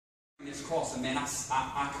this cross, and man,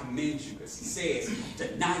 I commend you, because he says,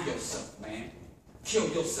 deny yourself, man. Kill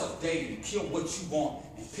yourself daily. Kill what you want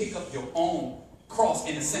and pick up your own cross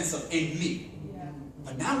in the sense of in me. Yeah.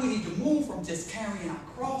 But now we need to move from just carrying our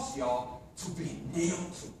cross, y'all, to being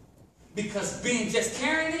nailed to. Because being just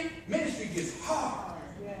carrying it, ministry gets hard.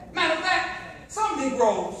 Yeah. Matter of fact, some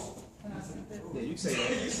Negroes. Yeah, you say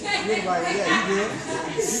that. You're right. Yeah, you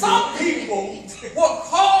did. Some people will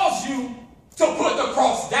cause you to put the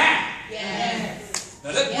cross down. Yes. Now,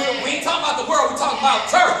 we ain't talking about the world, we're talking about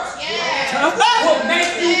church. Yes. Will make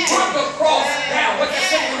you put the cross down. What the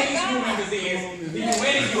simple needs new members is, you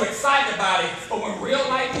win and you're excited about it, but when real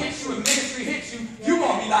life hits you and ministry hits you, you're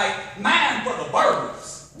going to be like, mine for the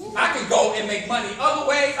burgers. I can go and make money other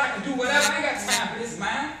ways, I can do whatever, I ain't got time for this,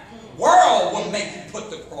 man. World will make you put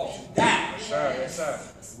the cross down. Yes, sir. Yes, sir.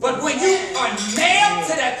 But when you are nailed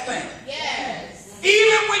to that thing, Yes.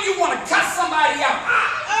 even when you want to cut somebody out,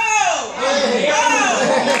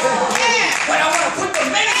 but I want to put the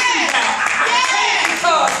ministry down, I can't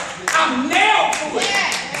because I'm nailed to it.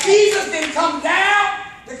 Jesus didn't come down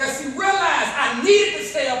because he realized I needed to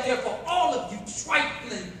stay up there for all of you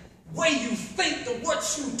trifling way you think to what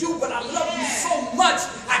you do, but I love you so much,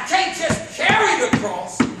 I can't just carry the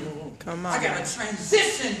cross. Come on. I got to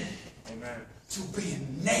transition Amen. to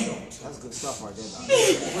being nailed. That's good stuff right there.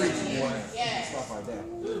 Yes. Stuff right there.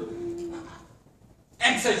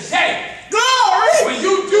 And today, Glory! when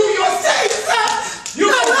you do your thing, you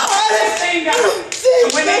gonna put this thing down.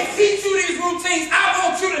 And when they teach you these routines, I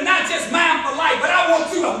want you to not just mind for life, but I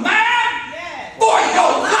want you to mind for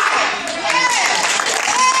your life.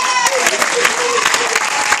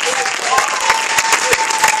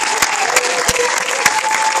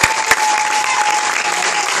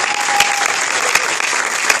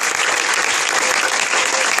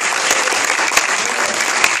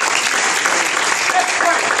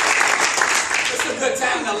 Good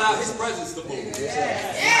time to allow his presence to move.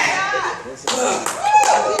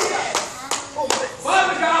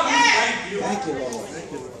 Father God, we thank you. Thank you, Lord.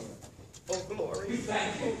 Thank you, Lord. Oh, glory. We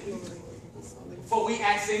thank you. Before we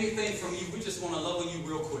ask anything from you, we just want to love on you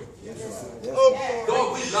real quick. Yes, yes.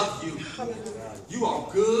 Lord, we love you. You are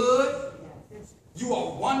good. You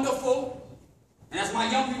are wonderful. And as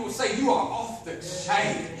my young people say, you are off the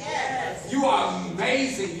chain. You are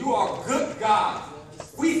amazing. You are good, God.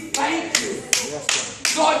 We thank you.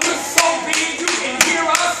 Lord, you're so big, you can hear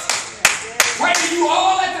us. Pray to you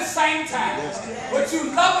all at the same time. But you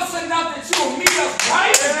love us enough that you will meet us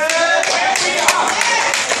right where we are.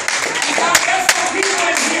 And God, there's some people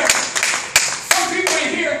in here. Some people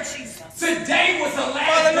in here, today was the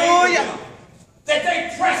last day for them. That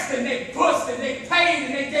they pressed and they pushed and they paid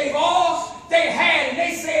and they gave all they had. And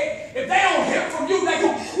they said, if they don't hear from you, they're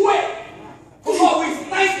going to quit. But Lord, we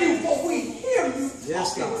thank you for we hear you.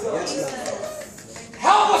 Yes, God. Yes, God.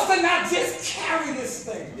 Help us to not just carry this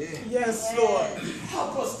thing. Yes, Lord.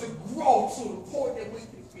 Help us to grow to the point that we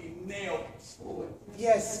can be nailed to it.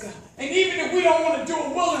 Yes, God. And even if we don't want to do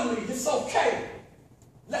it willingly, it's okay.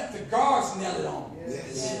 Let the guards nail it on.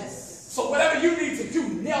 Yes. So whatever you need to do,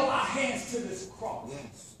 nail our hands to this cross.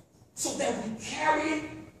 Yes. So that we carry it,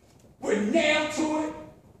 we're nailed to it,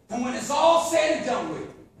 and when it's all said and done with,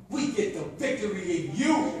 we get the victory in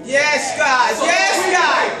you. Yes, God. So Yes,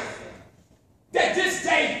 God. That this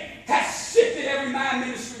day has shifted every mind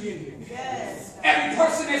ministry in here. Yes. Every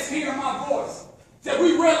person that's hearing my voice. That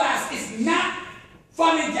we realize it's not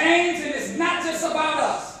fun and games and it's not just about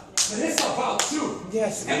us. But it's about you.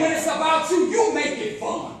 Yes. And when it's about you, you make it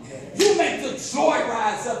fun. You make the joy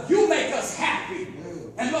rise up. You make us happy.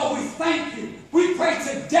 And Lord, we thank you. We pray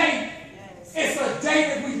today. It's a day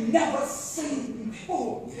that we've never seen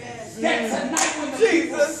before. That tonight when the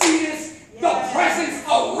people see this, the presence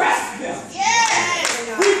arrests them.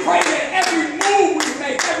 We pray that every move we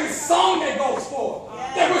make, every song that goes forth,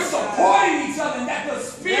 that we're supporting each other and that the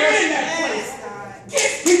spirit in that place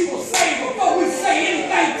gets people saved before we say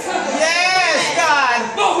anything to them. Yes,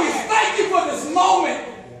 God. Lord, we thank you for this moment.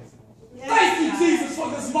 Thank you, Jesus, for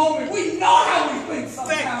this moment. We know how we think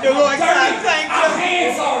sometimes. Thank you, Lord God. Thank you. Our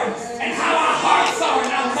hands are and how our hearts are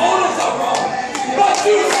and our motives are wrong. But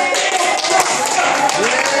you still trust us.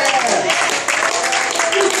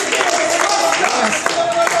 You still trust us.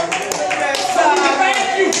 So we thank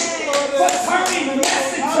you for turning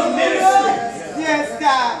message to ministry. Yes,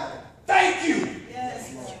 God. Thank you.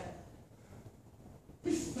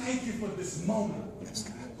 We thank you for this moment.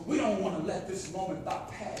 We don't want to let this moment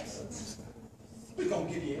bypass us. We're going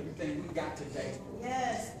to give you everything we got today.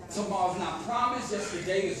 Tomorrow's not promised.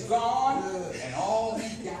 Yesterday is gone. And all we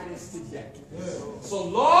got is today. So,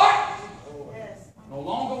 Lord, no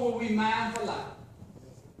longer will we mind for life.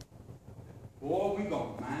 Lord, we're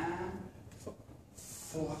going to mind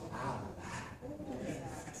for our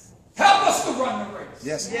lives. Help us to run the race.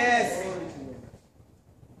 Yes. Yes.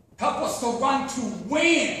 Help us to run to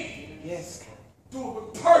win. Yes. Do it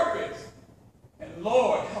with purpose. And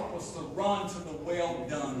Lord, help us to run to the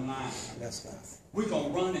well-done line. Yes, God. We're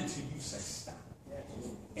going to run until you say stop.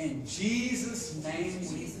 In Jesus' name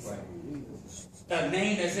we pray. A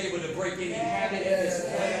name that's able to break any habit in this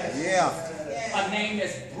place. Yeah. A name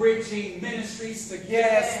that's bridging ministries together.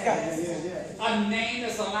 Yes, God. A name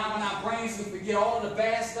that's allowing our brains to forget all the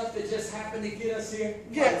bad stuff that just happened to get us here.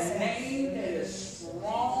 Yes. A name that is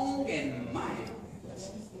strong and mighty.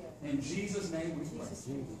 In Jesus' name we pray.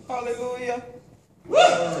 Hallelujah. Woo!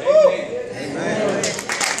 Amen. Amen.